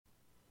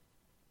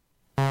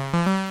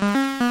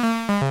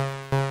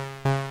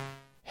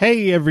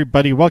Hey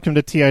everybody, welcome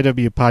to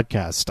TIW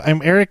Podcast.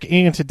 I'm Eric,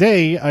 and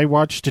today I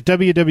watched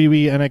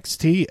WWE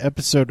NXT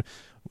episode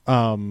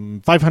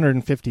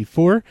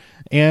 554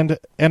 and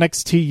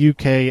NXT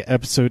UK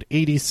episode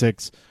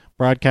 86,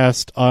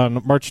 broadcast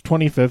on March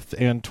 25th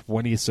and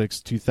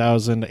 26th,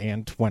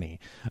 2020.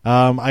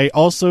 I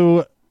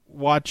also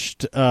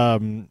watched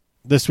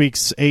this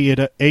week's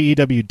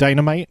AEW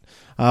Dynamite,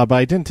 but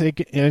I didn't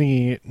take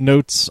any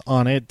notes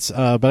on it.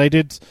 But I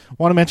did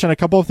want to mention a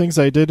couple of things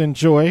I did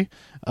enjoy.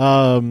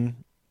 I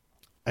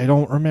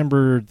don't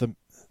remember the.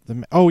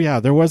 Oh yeah,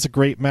 there was a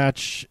great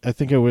match. I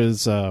think it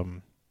was.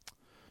 Who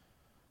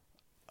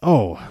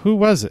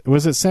was it?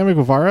 Was it Sammy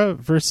Guevara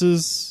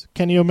versus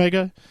Kenny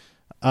Omega?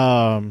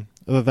 I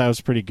thought that was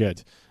pretty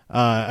good.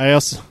 I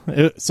also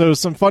so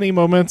some funny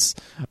moments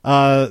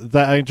that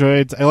I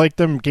enjoyed. I liked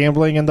them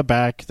gambling in the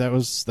back. That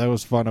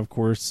was fun, of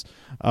course.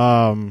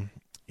 And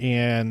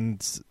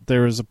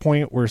there was a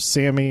point where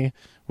Sammy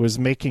was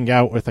making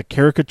out with a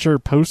caricature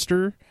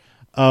poster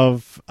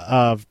of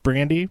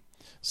Brandy,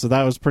 so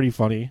that was pretty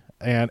funny.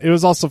 And it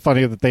was also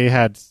funny that they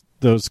had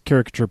those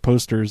caricature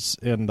posters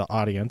in the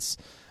audience,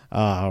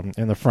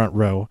 in the front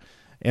row.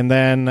 And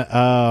then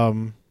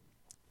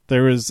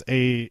there was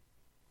a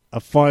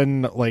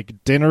fun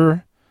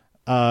dinner,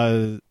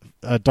 a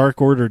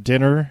Dark Order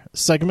dinner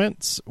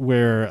segment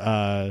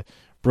where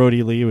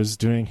Brody Lee was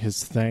doing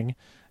his thing,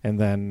 and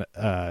then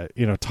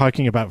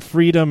talking about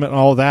freedom and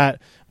all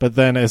that. But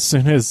then as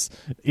soon as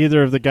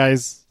either of the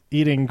guys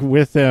eating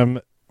with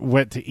him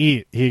went to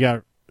eat, he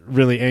got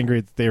really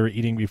angry that they were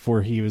eating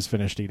before he was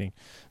finished eating.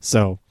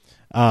 So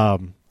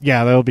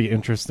that'll be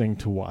interesting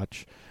to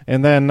watch.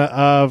 And then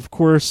of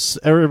course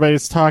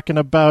everybody's talking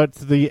about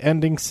the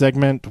ending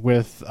segment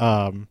with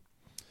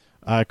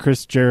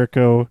Chris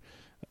Jericho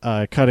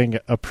cutting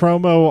a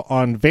promo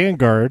on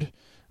Vanguard,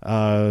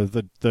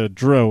 the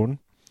drone,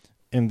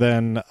 and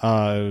then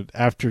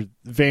after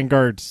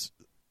Vanguard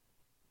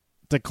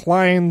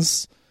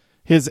declines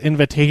his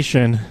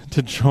invitation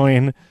to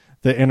join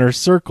the Inner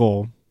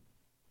Circle,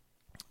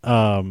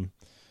 Matt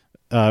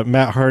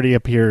Hardy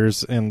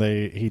appears, and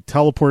he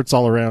teleports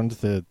all around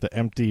the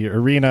empty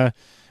arena,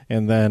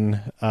 and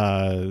then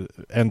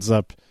ends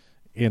up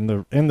in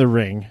the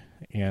ring,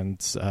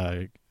 and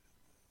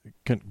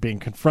being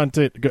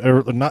confronted,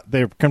 or not,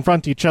 they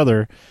confront each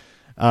other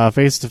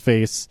face to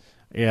face,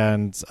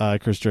 and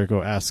Chris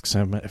Jericho asks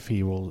him if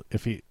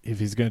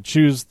he's going to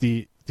choose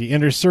the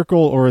Inner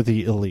Circle or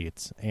the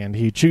Elite, and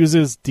he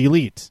chooses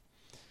Delete,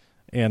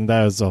 and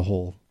that was a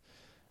whole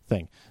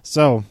thing.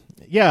 So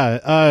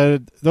yeah,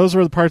 those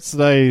were the parts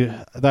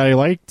that I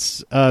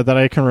liked, that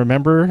I can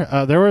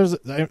remember.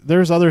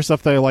 There's other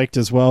stuff that I liked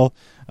as well,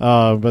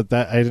 but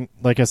that I didn't,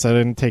 like I said, I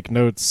didn't take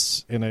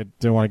notes, and I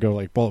didn't want to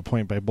go bullet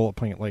point by bullet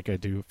point like I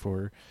do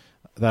for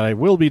that I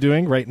will be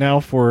doing right now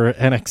for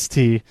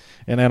NXT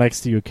and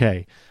NXT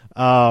UK.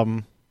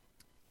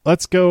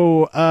 Let's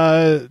go,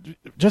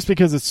 just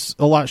because it's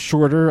a lot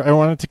shorter. I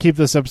wanted to keep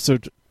this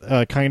episode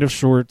kind of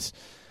short.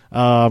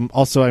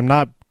 Also, I'm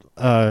not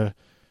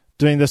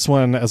doing this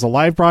one as a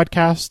live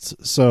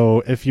broadcast,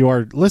 so if you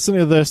are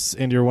listening to this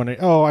and you're wondering,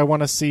 I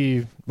want to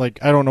see, I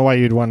don't know why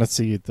you'd want to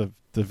see the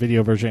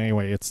video version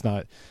anyway. It's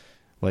not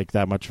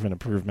that much of an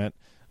improvement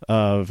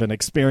of an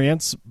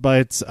experience,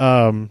 but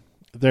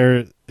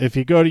if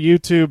you go to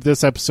YouTube,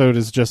 this episode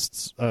is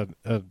just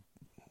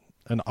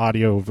an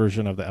audio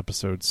version of the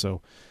episode, so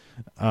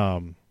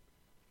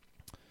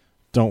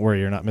don't worry,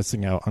 you're not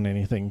missing out on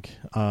anything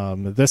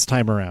this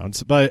time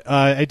around. But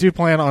I do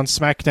plan on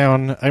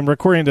SmackDown. I'm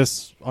recording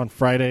this on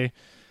Friday.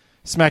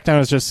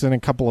 SmackDown is just in a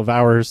couple of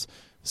hours,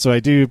 so I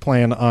do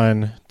plan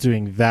on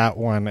doing that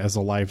one as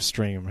a live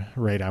stream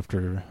right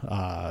after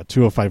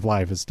 205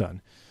 Live is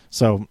done.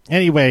 So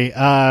anyway,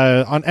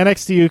 on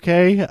NXT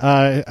UK,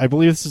 I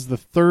believe this is the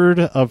third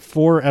of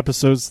 4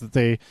 episodes that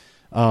they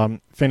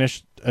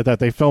finished, that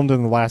they filmed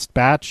in the last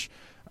batch.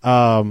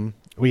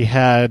 We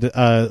had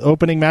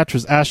opening match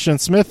was Ashton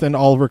Smith and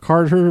Oliver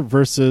Carter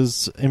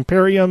versus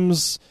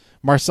Imperium's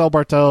Marcel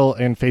Bartel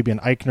and Fabian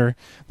Eichner.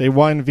 They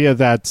won via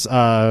that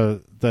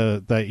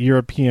the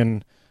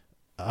European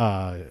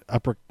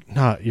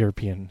not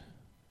European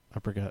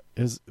uppercut,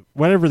 is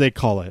whatever they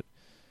call it.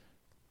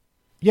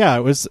 Yeah,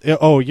 it was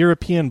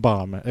European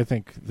bomb, I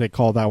think they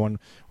call that one,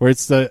 where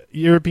it's the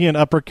European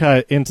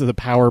uppercut into the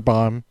power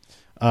bomb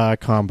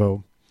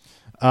combo.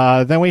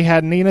 Then we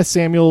had Nina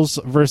Samuels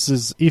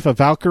versus Aoife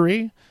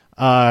Valkyrie.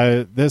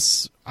 I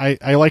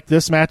like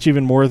this match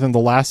even more than the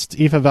last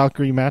Aoife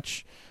Valkyrie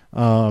match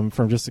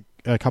from just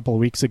a couple of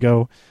weeks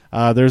ago.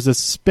 There's a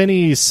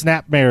spinny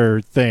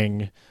snapmare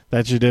thing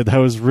that she did that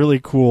was really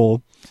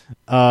cool.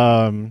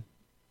 And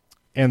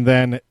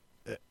then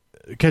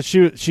because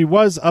she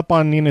was up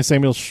on Nina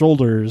Samuels'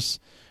 shoulders,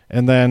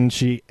 and then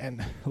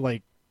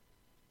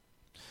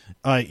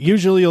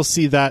usually you'll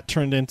see that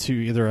turned into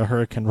either a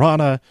Hurricane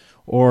Rana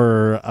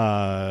or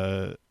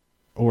a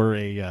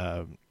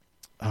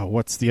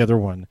what's the other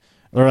one,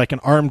 or an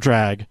arm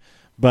drag,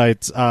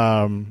 but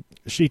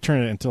she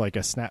turned it into like a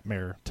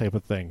snapmare type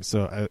of thing.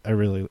 So I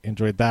really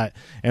enjoyed that.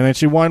 And then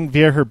she won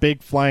via her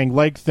big flying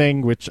leg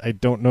thing, which I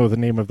don't know the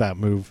name of that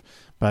move,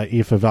 but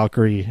Aoife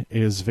Valkyrie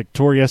is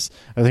victorious.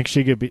 I think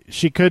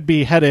she could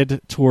be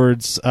headed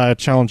towards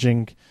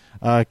challenging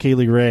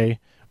Kaylee Ray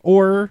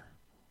or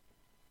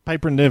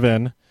Piper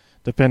Niven,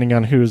 depending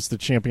on who's the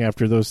champion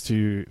after those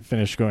two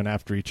finish going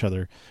after each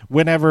other.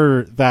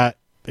 Whenever that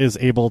is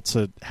able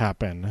to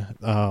happen,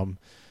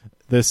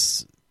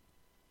 this,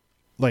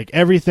 like,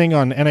 everything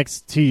on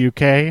NXT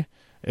UK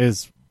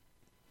is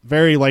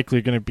very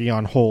likely going to be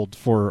on hold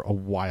for a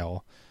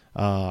while,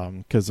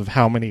 because of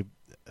how many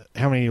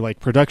like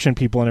production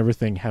people and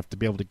everything have to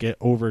be able to get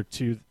over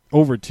to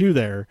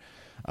there.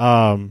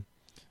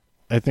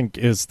 I think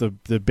is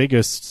the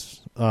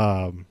biggest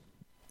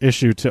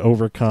issue to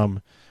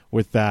overcome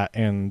with that.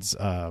 And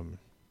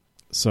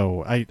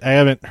so I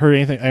haven't heard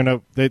anything. I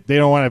know they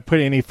don't want to put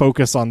any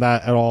focus on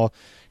that at all,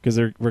 because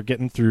we're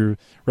getting through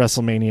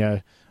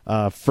WrestleMania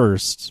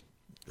first.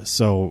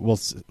 So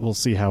we'll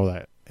see how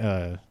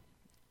that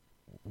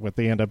what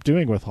they end up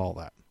doing with all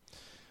that.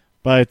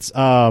 But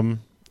I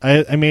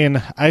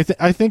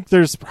think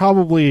there's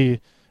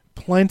probably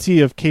plenty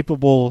of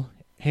capable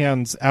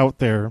hands out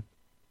there.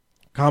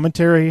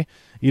 Commentary,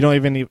 you don't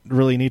even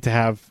really need to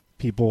have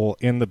people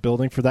in the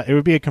building for that. It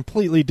would be a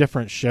completely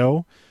different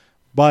show,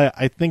 but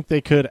I think they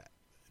could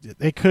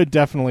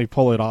definitely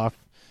pull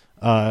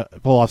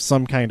off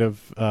some kind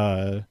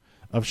of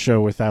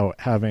show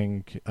without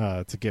having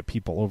to get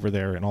people over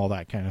there and all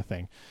that kind of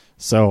thing.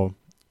 So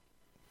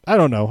I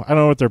don't know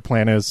what their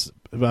plan is.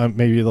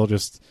 Maybe they'll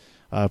just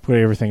put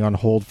everything on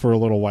hold for a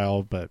little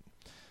while. But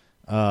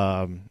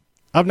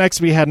up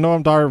next, we had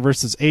Noam Dar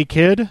versus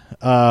A-Kid.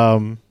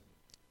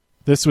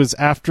 This was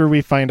after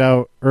we find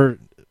out, or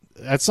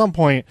at some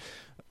point,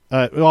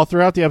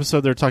 throughout the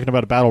episode, they're talking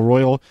about a battle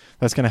royal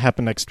that's going to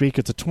happen next week.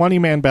 It's a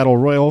 20-man battle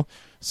royal,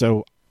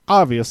 so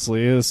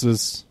obviously this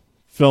is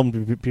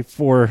filmed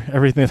before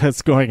everything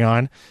that's going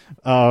on,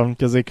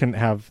 because they couldn't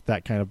have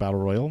that kind of battle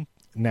royal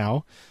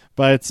now.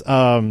 But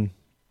that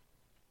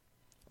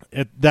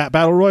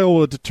battle royal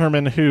will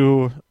determine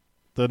who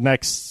the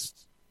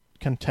next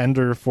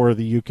contender for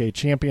the UK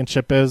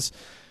Championship is.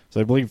 So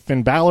I believe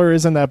Finn Balor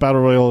is in that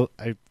battle royal.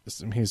 I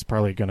assume he's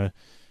probably going to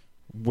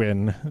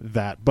win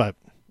that. But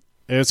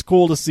it's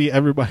cool to see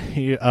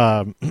everybody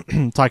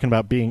talking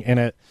about being in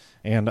it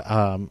and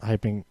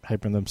hyping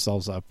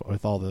themselves up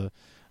with all the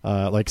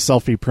like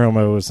selfie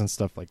promos and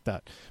stuff like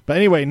that. But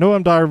anyway,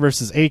 Noam Dar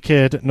versus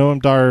A-Kid.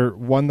 Noam Dar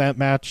won that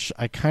match.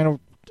 I kind of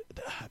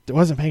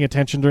wasn't paying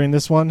attention during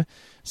this one,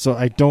 so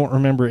I don't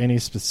remember any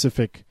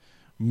specific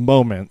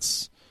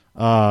moments.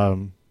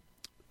 So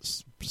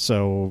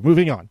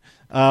moving on.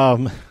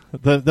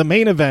 The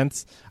main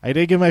event, I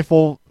did give my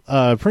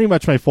pretty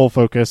much my full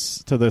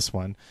focus to this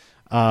one.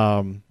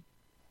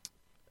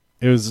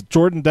 It was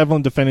Jordan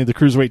Devlin defending the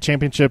Cruiserweight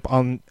Championship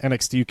on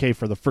NXT UK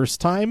for the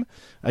first time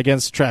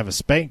against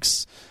Travis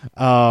Banks.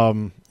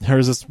 There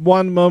was this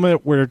one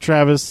moment where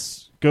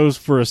Travis goes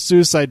for a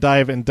suicide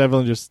dive and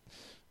Devlin just...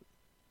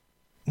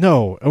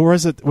 No, or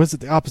was it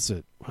the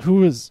opposite?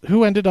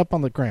 Who ended up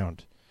on the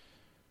ground?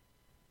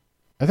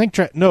 I think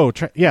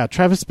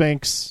Travis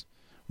Banks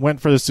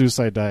went for the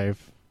suicide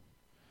dive,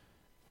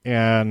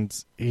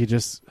 and he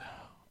just...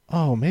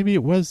 Oh, maybe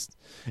it was...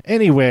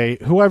 Anyway,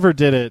 whoever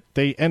did it,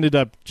 they ended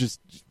up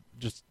just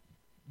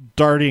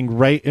darting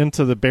right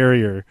into the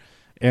barrier,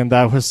 and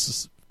that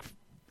was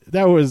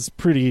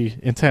pretty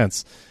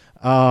intense.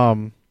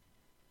 There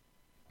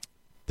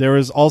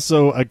was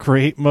also a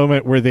great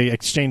moment where they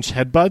exchanged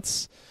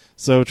headbutts.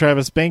 So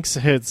Travis Banks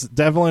hits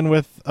Devlin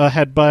with a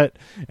headbutt,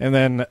 and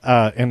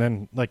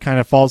then like kind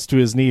of falls to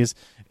his knees,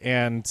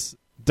 and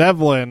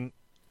Devlin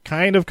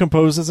kind of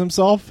composes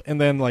himself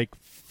and then like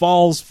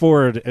falls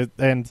forward.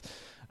 And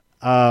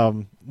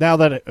now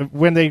that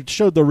when they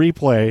showed the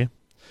replay,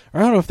 or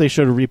I don't know if they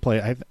showed a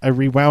replay, I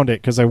rewound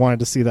it because I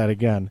wanted to see that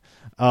again.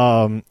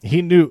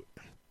 He knew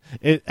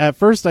it at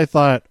first. I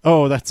thought,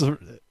 oh,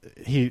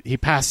 he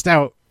passed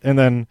out, and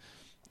then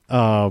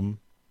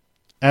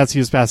as he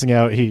was passing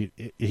out, he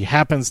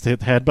happens to hit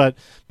the head, but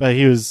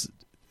there's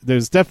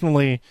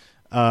definitely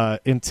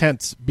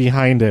intent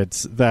behind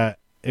it, that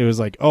it was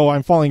like, oh,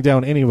 I'm falling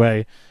down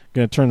anyway,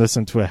 going to turn this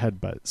into a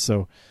headbutt.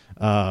 So,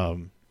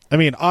 I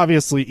mean,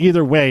 obviously,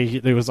 either way,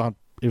 it was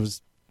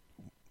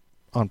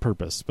on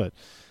purpose, but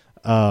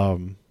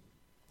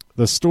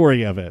the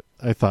story of it,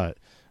 I thought,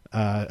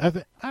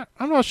 I'm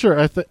not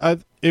sure.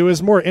 It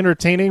was more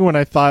entertaining when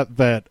I thought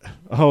that,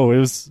 oh, it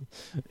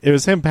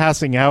was him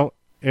passing out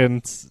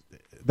and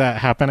that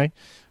happening,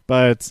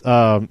 but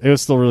it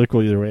was still really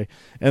cool either way.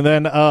 And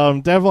then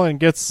Devlin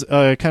gets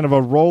kind of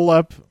a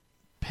roll-up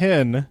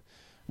pin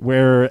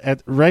where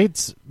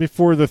right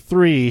before the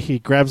 3, he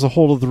grabs a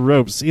hold of the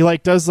ropes. He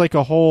does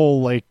a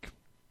whole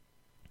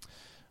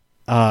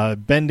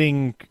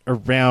bending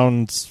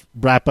around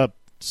wrap-up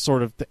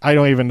sort of thing. I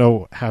don't even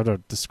know how to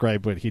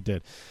describe what he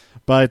did.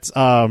 But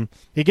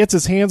he gets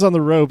his hands on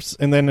the ropes,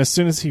 and then as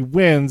soon as he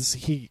wins,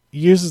 he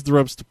uses the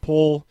ropes to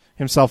pull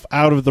himself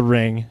out of the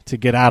ring to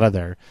get out of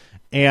there.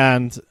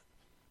 And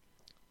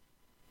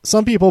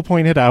some people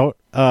pointed out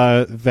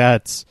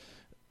that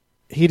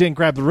he didn't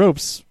grab the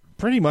ropes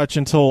pretty much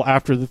until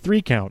after the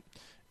 3 count.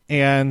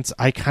 And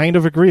I kind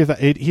of agree with that.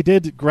 He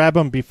did grab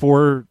him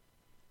before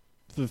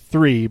the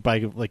 3 by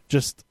like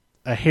just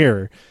a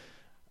hair.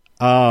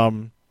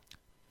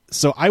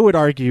 So I would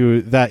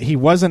argue that he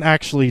wasn't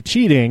actually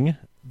cheating,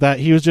 that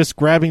he was just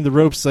grabbing the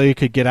ropes so he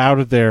could get out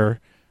of there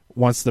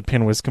once the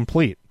pin was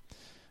complete.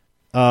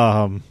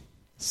 So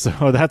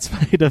that's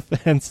my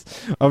defense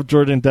of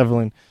Jordan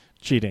Devlin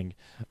cheating.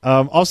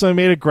 Also, I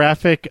made a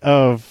graphic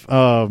of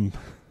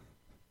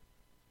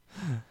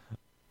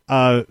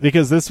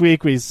because this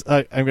week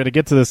I'm going to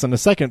get to this in a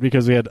second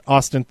because we had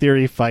Austin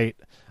Theory fight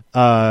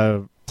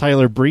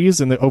Tyler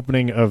Breeze in the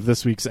opening of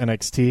this week's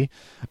NXT.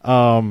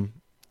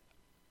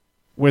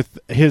 With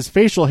his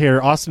facial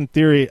hair, Austin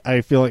Theory,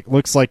 I feel like,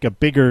 looks like a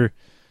bigger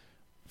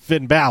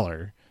Finn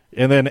Balor.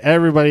 And then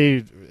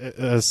everybody,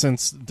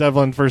 since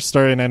Devlin first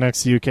started in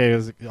NXT UK,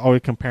 is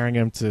always comparing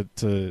him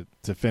to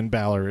Finn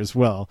Balor as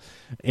well.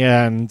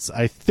 And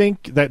I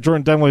think that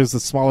Jordan Devlin is the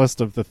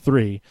smallest of the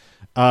 3.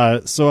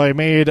 So I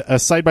made a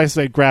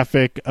side-by-side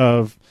graphic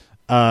of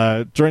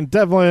Jordan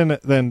Devlin,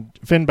 then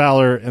Finn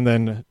Balor, and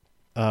then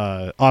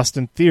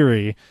Austin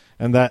Theory,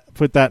 and that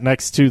put that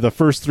next to the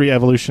first 3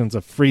 evolutions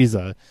of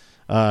Frieza.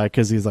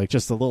 Because he's like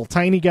just a little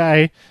tiny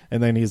guy,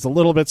 and then he's a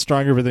little bit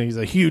stronger, but then he's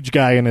a huge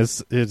guy in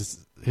his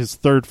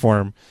 3rd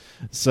form.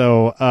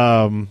 So,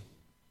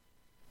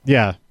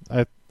 yeah,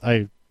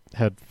 I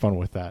had fun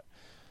with that.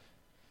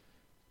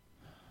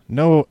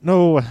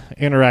 No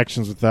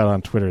interactions with that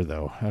on Twitter,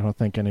 though. I don't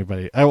think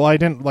anybody. I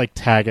didn't like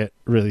tag it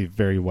really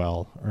very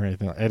well or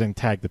anything. I didn't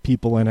tag the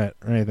people in it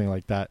or anything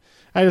like that.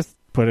 I just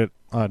put it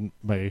on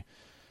my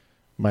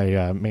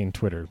main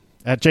Twitter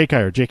at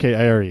JKire,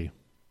 JKIRE.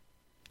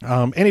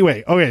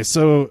 Anyway, okay,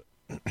 so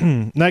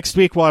next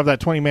week we'll have that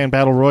 20-man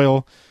battle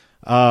royal.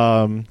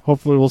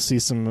 Hopefully we'll see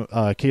some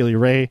Kaylee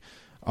Ray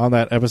on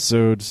that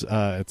episode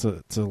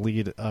to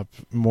lead up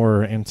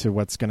more into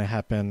what's going to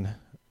happen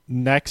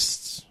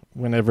next,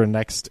 whenever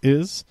next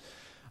is.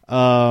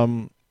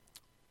 And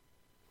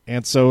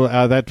so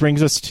that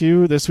brings us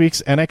to this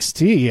week's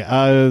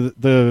NXT.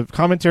 The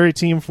commentary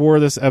team for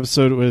this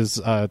episode was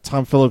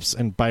Tom Phillips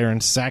and Byron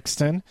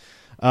Saxton.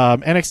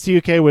 NXT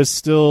UK was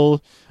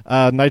still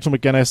Nigel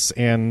McGuinness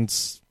and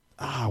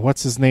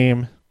what's his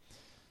name?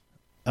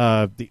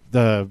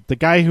 The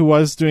guy who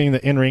was doing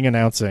the in-ring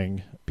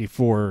announcing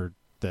before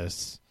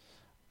this.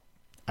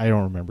 I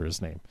don't remember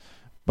his name,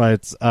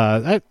 but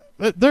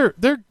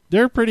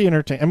they're pretty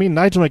entertaining. I mean,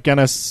 Nigel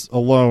McGuinness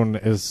alone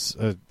is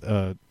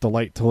a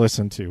delight to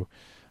listen to.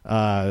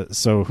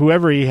 So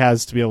whoever he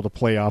has to be able to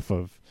play off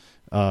of,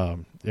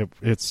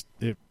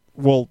 it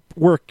will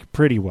work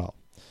pretty well.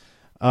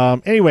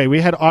 Anyway,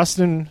 we had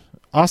Austin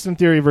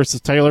Theory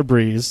versus Tyler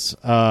Breeze.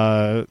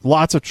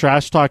 Lots of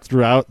trash talk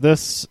throughout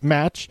this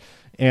match,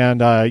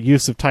 and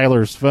use of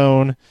Tyler's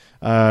phone,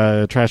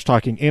 trash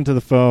talking into the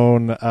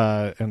phone,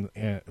 and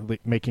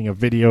making a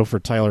video for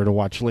Tyler to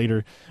watch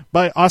later.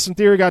 But Austin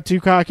Theory got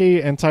too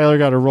cocky, and Tyler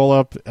got a roll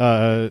up.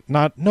 It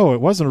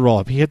wasn't a roll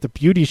up. He hit the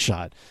beauty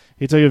shot.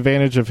 He took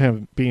advantage of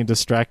him being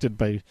distracted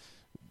by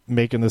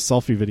making the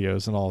selfie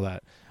videos and all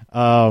that,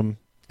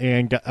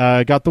 and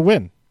got the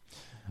win.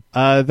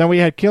 Then we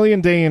had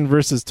Killian Dane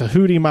versus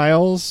Tahuti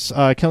Miles.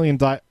 Killian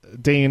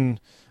Dane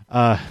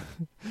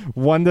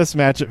won this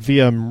match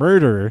via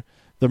murder.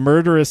 The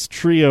murderous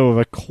trio of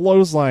a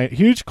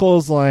huge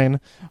clothesline,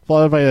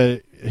 followed by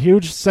a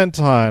huge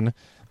senton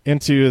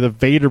into the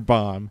Vader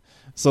bomb.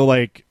 So,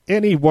 like,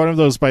 any one of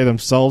those by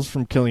themselves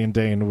from Killian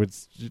Dane would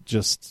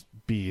just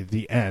be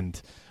the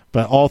end.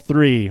 But all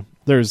 3,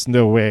 there's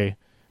no way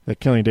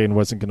that Killian Dane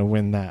wasn't going to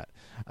win that.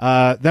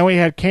 Then we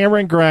had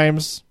Cameron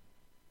Grimes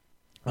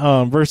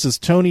versus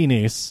Tony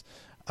Nese.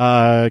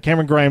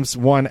 Cameron Grimes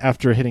won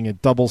after hitting a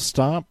double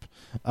stomp.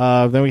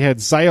 Then we had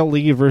Xia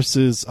Li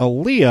versus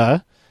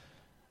Aaliyah.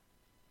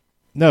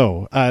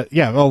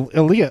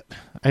 Aaliyah.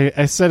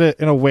 I said it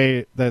in a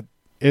way that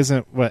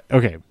isn't what...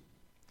 Okay.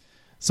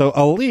 So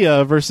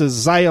Aaliyah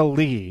versus Xia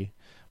Li.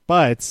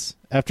 But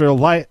after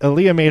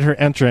Aaliyah made her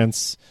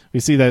entrance,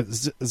 we see that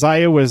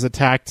Xia was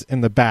attacked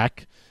in the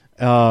back.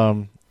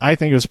 I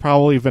think it was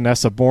probably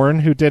Vanessa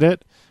Bourne who did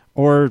it.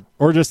 Or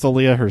just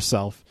Aaliyah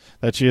herself,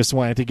 that she just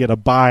wanted to get a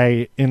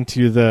bye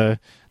into the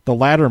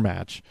ladder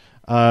match.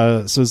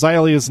 So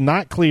Xia Li is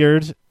not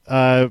cleared,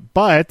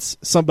 but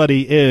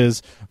somebody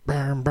is.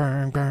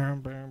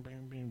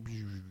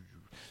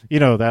 You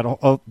know,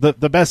 that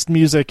the best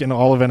music in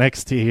all of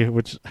NXT,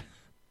 which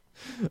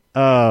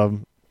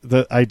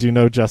I do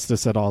no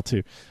justice at all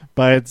to.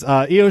 But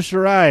Io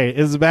Shirai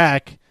is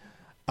back.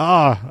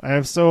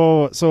 I'm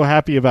so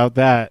happy about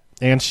that,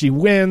 and she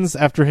wins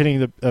after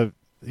hitting the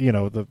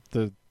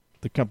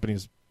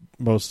company's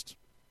most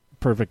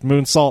perfect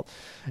moonsault.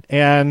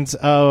 And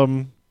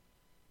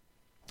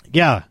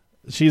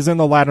she's in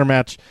the ladder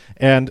match.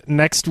 And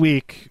next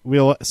week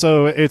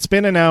so it's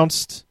been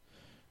announced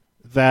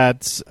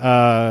that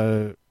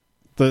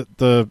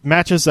the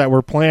matches that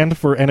were planned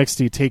for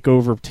NXT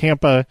TakeOver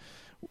Tampa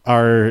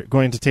are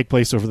going to take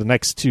place over the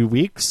next 2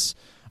 weeks.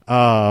 We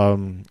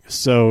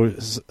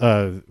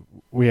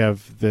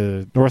have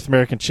the North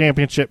American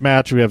Championship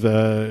match. We have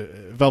the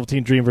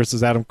Velveteen Dream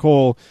versus Adam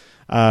Cole.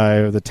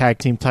 The tag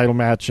team title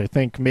match, I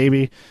think,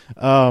 maybe.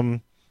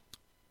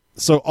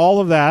 So all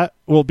of that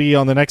will be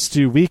on the next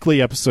 2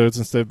 weekly episodes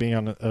instead of being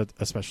on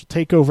a special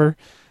takeover.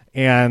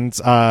 And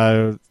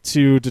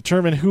to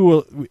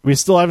determine we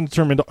still haven't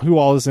determined who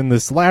all is in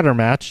this ladder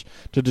match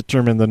to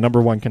determine the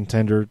number one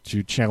contender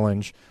to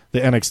challenge the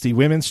NXT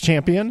Women's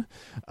Champion.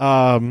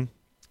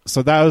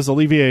 So that was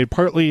alleviated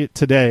partly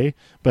today,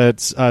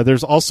 but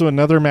there's also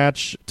another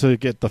match to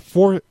get the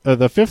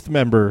fifth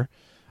member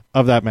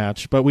of that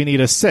match, but we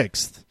need a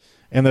sixth,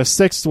 and the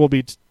sixth will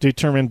be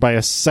determined by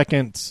a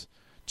second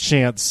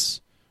chance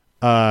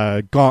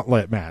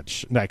gauntlet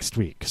match next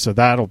week. So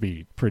that'll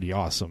be pretty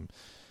awesome.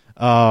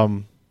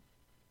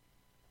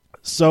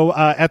 So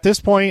at this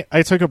point,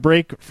 I took a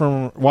break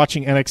from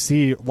watching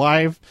NXT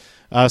live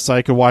so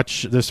I could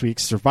watch this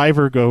week's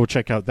Survivor. Go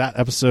check out that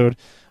episode.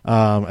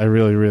 I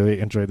really, really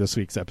enjoyed this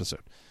week's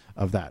episode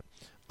of that.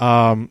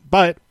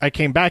 But I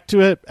came back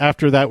to it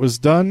after that was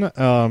done.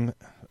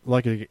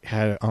 Like I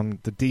had it on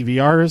the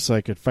DVR, so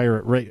I could fire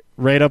it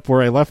right up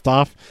where I left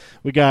off.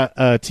 We got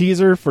a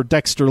teaser for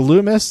Dexter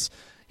Lumis.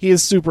 He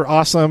is super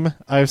awesome.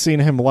 I've seen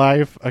him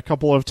live a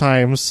couple of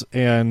times,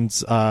 and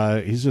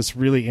he's just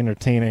really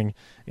entertaining.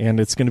 And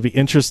it's going to be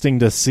interesting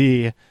to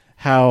see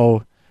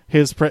how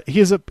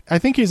I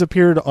think he's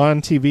appeared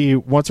on TV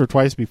once or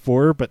twice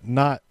before, but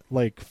not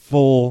like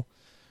full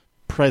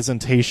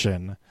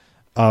presentation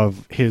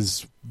of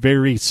his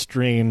very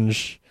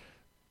strange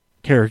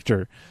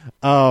character.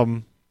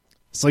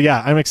 So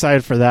yeah, I'm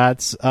excited for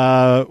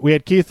that. We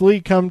had Keith Lee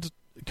come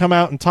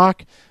out and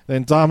talk.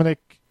 Then Dominik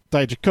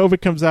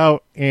Dijakovic comes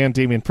out and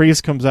Damian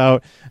Priest comes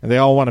out, and they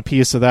all want a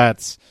piece of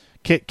that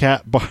Kit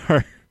Kat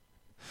bar.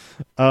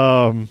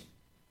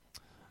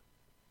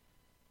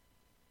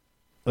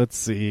 Let's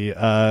see.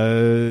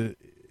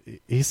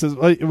 He says,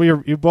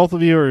 you both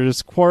of you are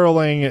just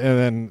quarreling,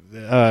 and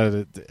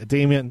then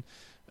Damian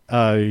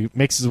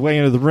makes his way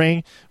into the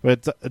ring,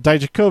 but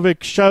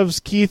Dijakovic shoves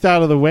Keith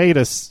out of the way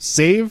to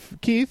save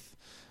Keith.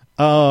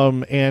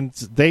 And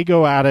they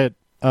go at it,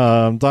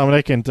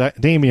 Dominik and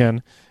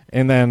Damian,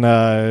 and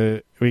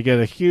then we get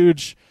a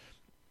huge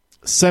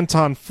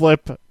senton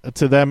flip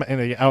to them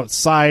and the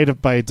outside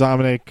by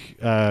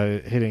Dominik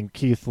hitting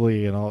Keith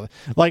Lee, and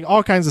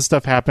all kinds of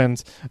stuff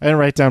happens. I didn't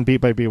write down beat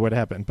by beat what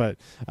happened, but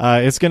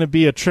it's going to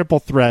be a triple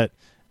threat,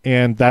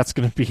 and that's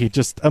going to be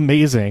just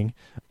amazing.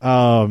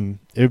 It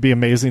would be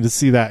amazing to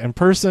see that in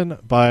person,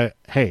 but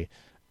hey,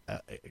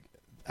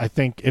 I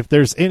think if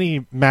there's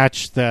any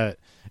match that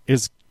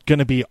is going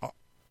to be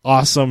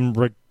awesome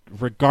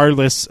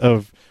regardless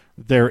of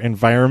their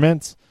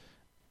environment,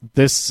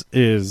 this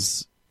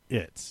is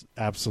it.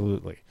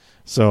 Absolutely.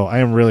 So I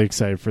am really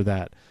excited for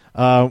that.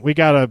 We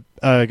got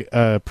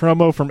a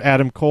promo from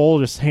Adam Cole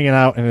just hanging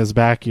out in his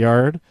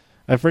backyard.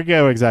 I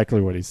forget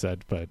exactly what he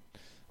said, but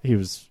he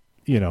was,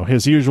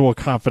 his usual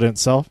confident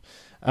self.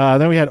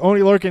 Then we had Oney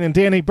Lorcan and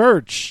Danny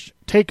Burch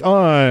take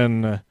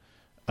on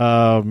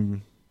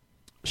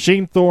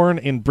Shane Thorne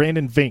and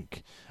Brandon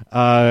Vink.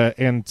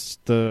 And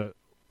the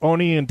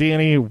Oney and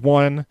Danny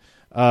won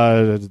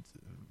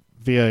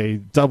via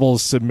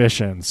doubles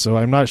submission. So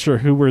I'm not sure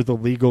who were the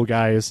legal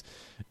guys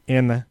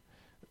in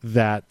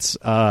that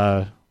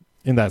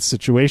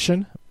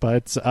situation,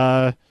 but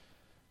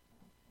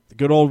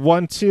good old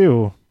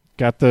 1-2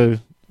 got the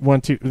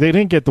 1-2. They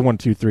didn't get the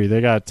 1-2-3. They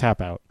got a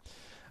tap out.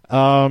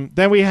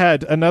 Then we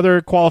had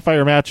another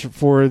qualifier match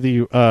for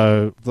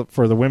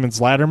the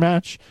women's ladder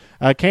match.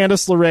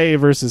 Candice LeRae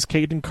versus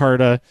Kaden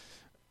Carter.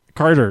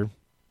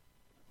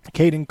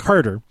 Kaden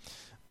Carter.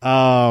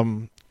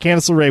 Candice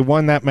LeRae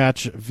won that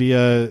match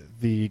via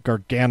the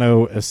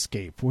Gargano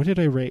escape. What did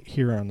I write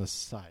here on the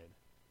side?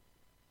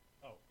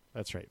 Oh,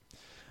 that's right.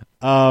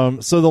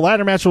 So the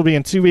ladder match will be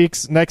in 2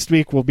 weeks. Next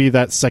week will be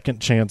that second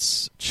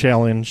chance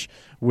challenge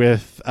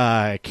with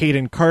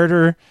Kaden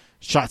Carter,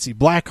 Shotzi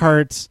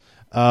Blackheart,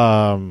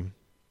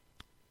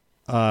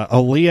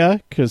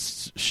 Aaliyah,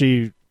 because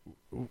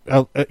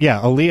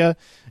Aaliyah,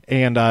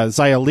 and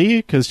Xia Li,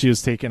 because she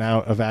was taken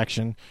out of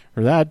action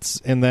for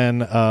that. And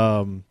then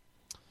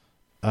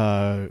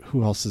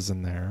who else is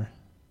in there?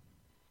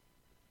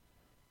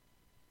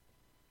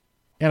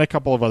 And a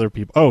couple of other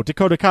people. Oh,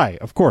 Dakota Kai,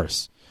 of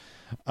course.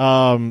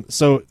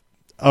 So,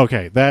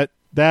 okay, that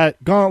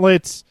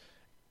gauntlet,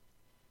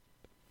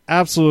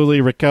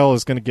 absolutely, Raquel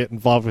is going to get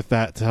involved with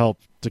that to help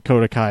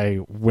Dakota Kai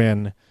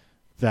win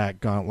that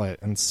gauntlet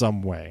in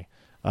some way.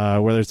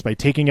 Whether it's by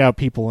taking out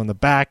people in the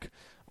back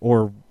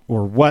or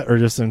what, or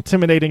just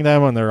intimidating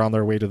them when they're on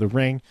their way to the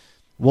ring.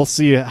 We'll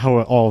see how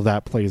all of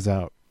that plays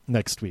out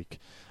next week.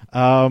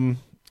 And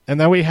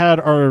then we had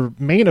our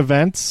main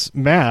event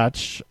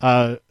match,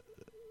 Matt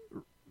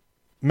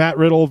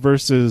Riddle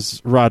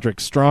versus Roderick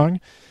Strong.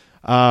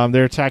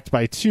 They're attacked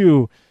by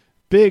two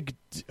big...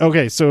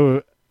 Okay,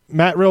 so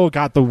Matt Riddle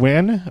got the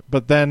win,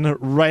 but then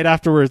right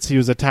afterwards he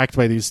was attacked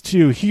by these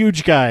two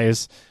huge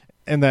guys,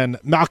 And then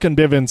Malcolm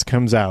Bivens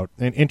comes out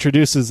and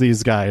introduces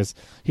these guys.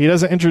 He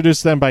doesn't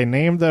introduce them by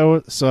name,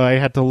 though, so I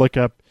had to look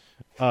up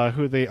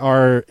who they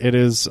are. It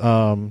is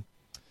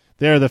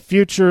they are the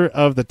future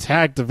of the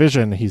tag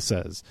division, he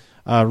says.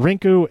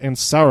 Rinku and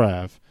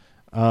Saurav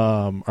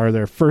are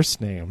their first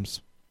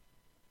names.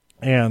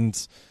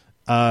 And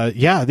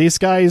these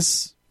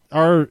guys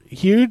are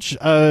huge.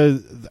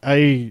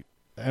 I'm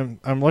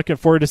looking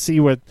forward to see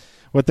what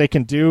they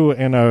can do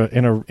in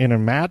a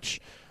match.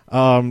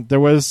 There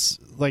was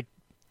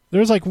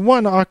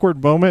one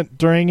awkward moment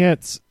during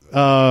it,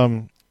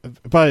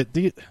 but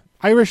the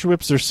Irish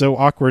whips are so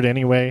awkward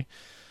anyway.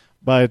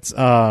 But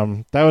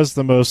that was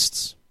the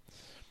most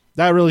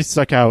that really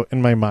stuck out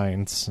in my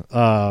mind.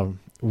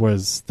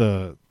 Was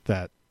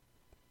that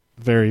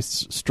very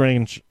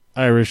strange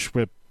Irish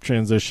whip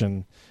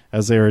transition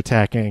as they were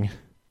attacking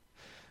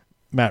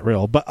Matt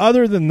Riddle. But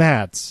other than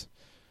that,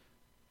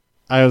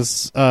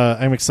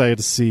 I'm excited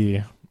to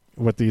see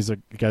what these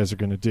guys are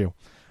going to do.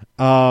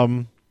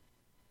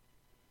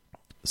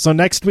 So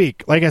next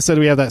week, like I said,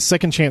 we have that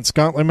second chance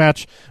gauntlet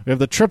match. We have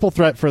the triple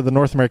threat for the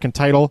North American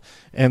title,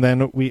 and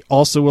then we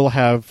also will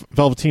have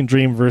Velveteen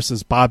Dream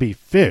versus Bobby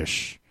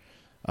Fish.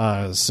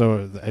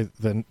 So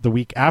then the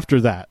week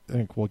after that, I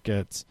think we'll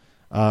get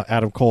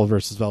Adam Cole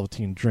versus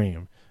Velveteen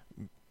Dream.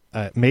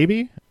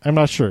 Maybe? I'm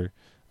not sure.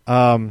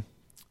 But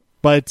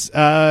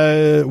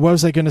what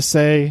was I going to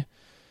say?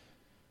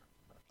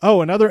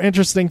 Oh, another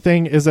interesting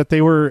thing is that they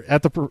weren't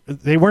at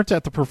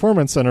the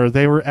Performance Center.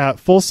 They were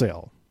at Full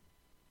Sail.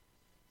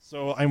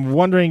 So I'm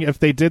wondering if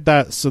they did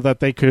that so that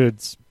they could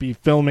be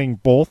filming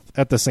both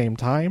at the same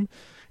time,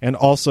 and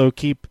also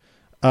keep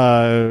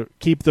the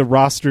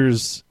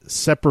rosters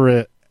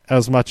separate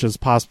as much as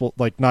possible,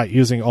 like not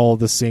using all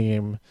the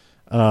same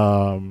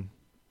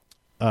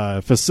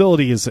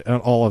facilities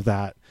and all of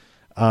that.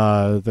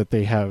 That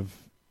they have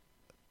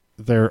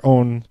their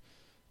own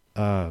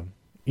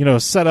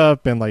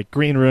setup and like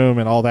green room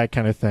and all that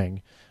kind of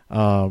thing.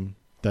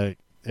 That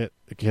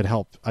it could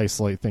help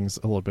isolate things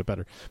a little bit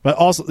better. But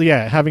also,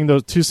 having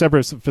those two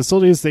separate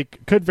facilities, they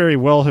could very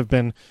well have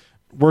been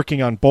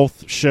working on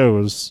both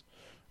shows,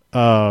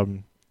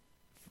 whether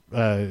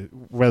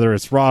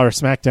it's Raw or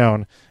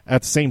SmackDown,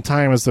 at the same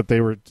time as that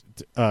they were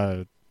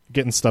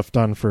getting stuff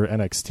done for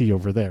NXT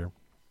over there.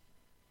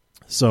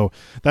 So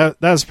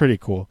that's pretty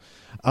cool.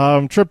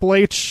 Triple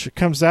H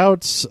comes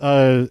out.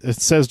 It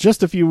says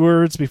just a few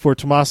words before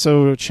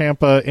Tommaso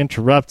Ciampa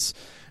interrupts,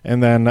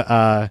 and then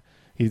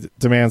he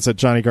demands that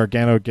Johnny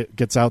Gargano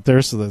gets out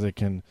there so that they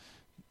can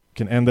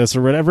end this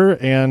or whatever.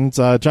 And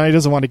Johnny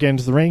doesn't want to get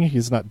into the ring.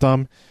 He's not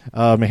dumb.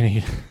 And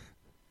he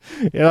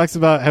talks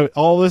about how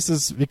all this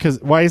is because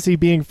why is he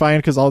being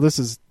fined? Because all this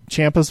is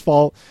Ciampa's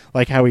fault.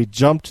 Like how he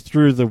jumped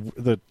through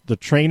the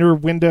trainer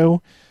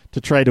window to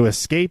try to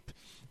escape.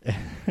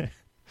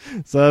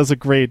 So that was a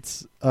great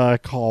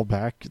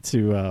callback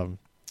to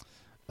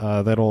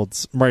that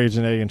old Mario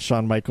Jannetty and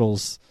Shawn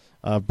Michaels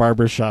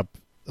barbershop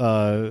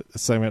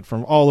segment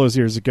from all those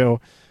years ago.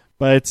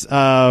 But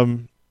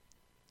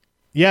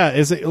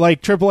is it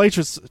like Triple H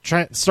was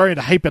starting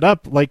to hype it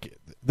up like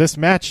this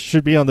match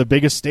should be on the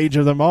biggest stage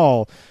of them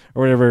all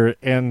or whatever,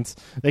 and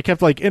they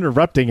kept like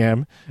interrupting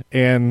him,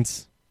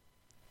 and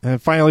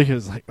finally he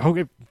was like,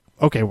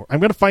 okay, I'm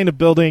gonna find a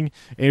building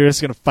and you're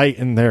just gonna fight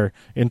in there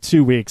in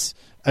 2 weeks.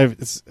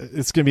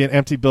 It's gonna be an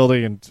empty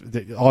building and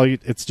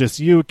it's just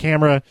you,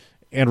 camera,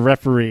 and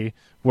referee,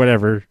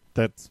 whatever.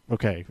 That's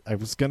okay. I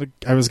was gonna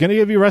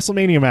give you a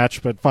WrestleMania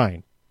match, but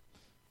fine.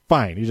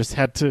 You just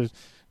had to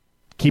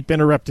keep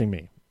interrupting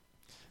me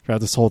throughout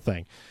this whole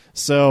thing.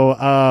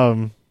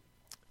 So,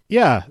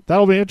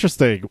 that'll be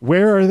interesting.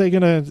 Where are they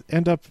gonna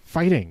end up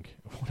fighting?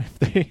 What if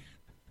they?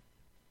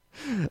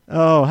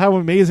 Oh, how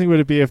amazing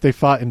would it be if they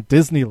fought in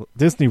Disney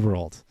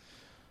World?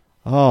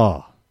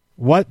 Oh,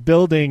 what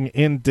building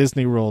in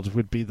Disney World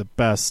would be the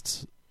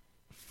best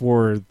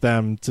for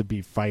them to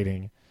be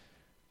fighting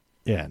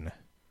in?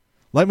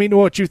 Let me know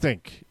what you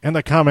think in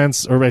the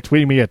comments or by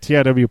tweeting me at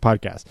TIW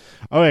Podcast.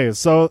 Okay,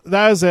 so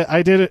that was it.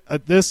 I did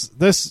it.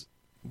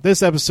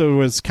 This episode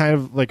was kind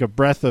of like a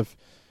breath of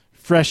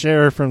fresh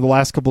air from the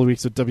last couple of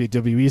weeks of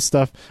WWE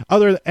stuff.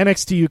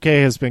 NXT UK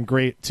has been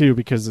great too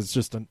because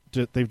it's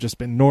they've just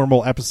been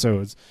normal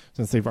episodes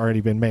since they've already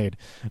been made.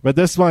 But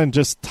this one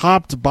just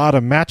top to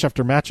bottom, match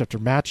after match after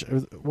match.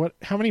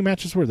 How many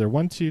matches were there?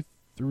 1, 2,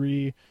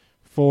 3,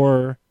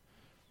 4,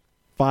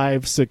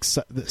 5, 6,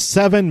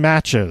 7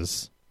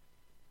 matches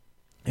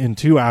in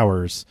 2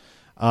 hours,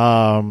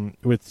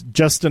 with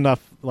just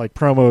enough like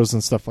promos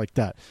and stuff like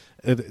that.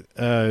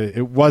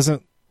 It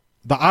wasn't.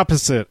 The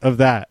opposite of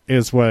that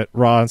is what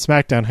Raw and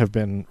SmackDown have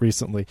been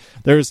recently.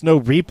 There's no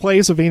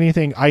replays of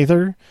anything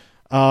either.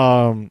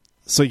 So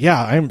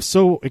yeah, I'm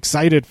so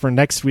excited for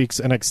next week's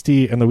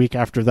NXT and the week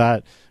after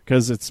that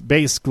because it's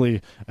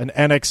basically an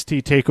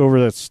NXT takeover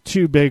that's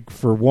too big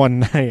for one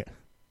night,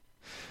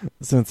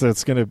 since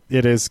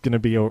it is gonna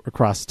be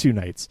across 2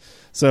 nights.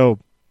 So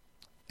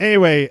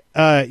anyway,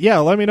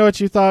 let me know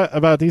what you thought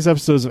about these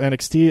episodes of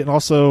NXT and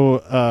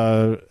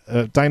also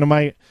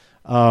Dynamite,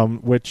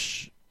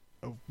 which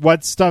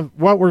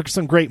what were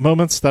some great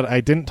moments that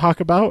I didn't talk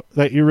about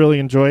that you really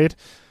enjoyed.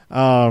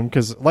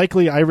 Because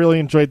likely I really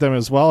enjoyed them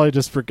as well. I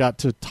just forgot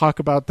to talk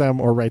about them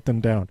or write them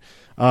down.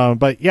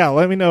 But yeah,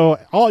 let me know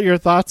all your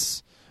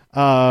thoughts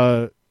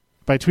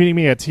by tweeting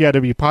me at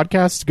TIW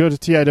Podcast. Go to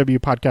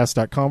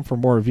TIWpodcast.com for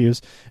more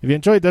reviews. If you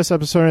enjoyed this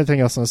episode or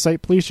anything else on the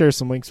site, please share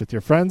some links with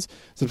your friends.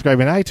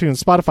 Subscribe on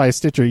iTunes, Spotify,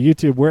 Stitcher,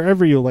 YouTube,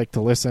 wherever you like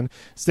to listen.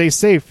 Stay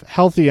safe,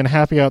 healthy, and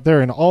happy out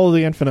there in all of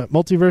the infinite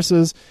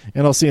multiverses.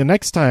 And I'll see you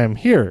next time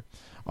here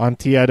on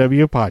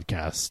TIW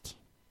Podcast.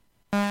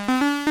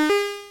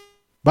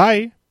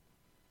 Bye.